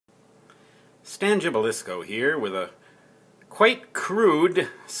Stan Gibilisco here with a quite crude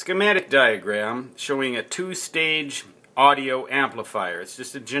schematic diagram showing a two-stage audio amplifier. It's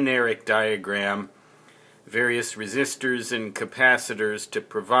just a generic diagram, various resistors and capacitors to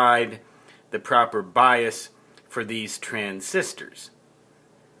provide the proper bias for these transistors.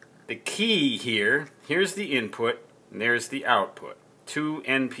 The key here, here's the input and there's the output. Two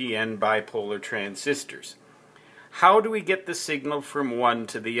NPN bipolar transistors. How do we get the signal from one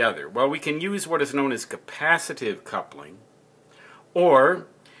to the other? Well, we can use what is known as capacitive coupling, or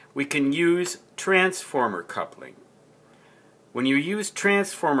we can use transformer coupling. When you use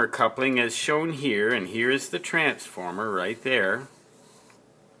transformer coupling as shown here, and here is the transformer right there,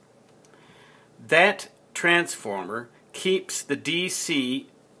 that transformer keeps the DC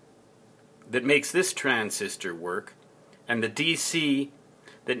that makes this transistor work and the DC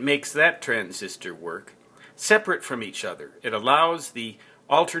that makes that transistor work separate from each other. It allows the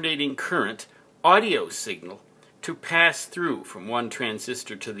alternating current audio signal to pass through from one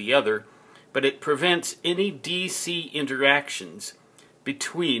transistor to the other, but it prevents any DC interactions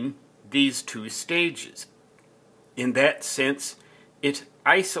between these two stages. In that sense, it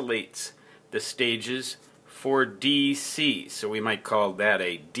isolates the stages for DC. So we might call that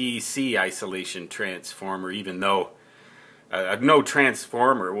a DC isolation transformer, even though no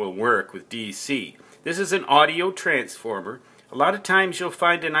transformer will work with DC. This is an audio transformer. A lot of times you'll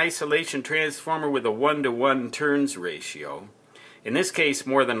find an isolation transformer with a 1-to-1 turns ratio. In this case,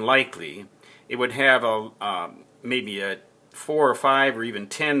 more than likely, it would have maybe a 4 or 5 or even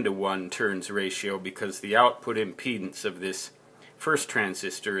 10-to-1 turns ratio, because the output impedance of this first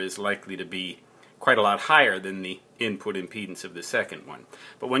transistor is likely to be quite a lot higher than the input impedance of the second one.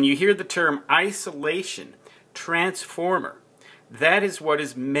 But when you hear the term isolation transformer, that is what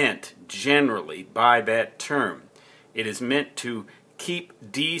is meant generally by that term. It is meant to keep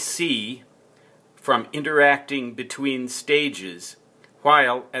DC from interacting between stages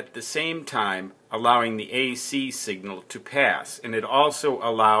while at the same time allowing the AC signal to pass. And it also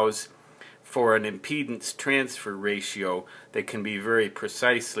allows for an impedance transfer ratio that can be very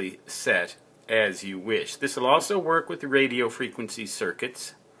precisely set as you wish. This will also work with the radio frequency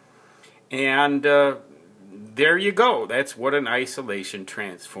circuits, and there you go. That's what an isolation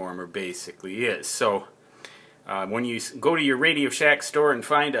transformer basically is. So when you go to your Radio Shack store and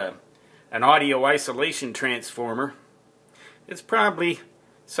find an audio isolation transformer, it's probably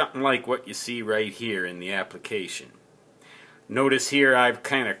something like what you see right here in the application. Notice here I've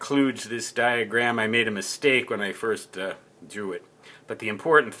kind of kludged this diagram. I made a mistake when I first drew it. But the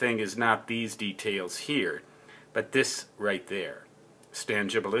important thing is not these details here, but this right there. Stan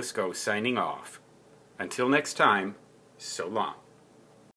Gibilisco signing off. Until next time, so long.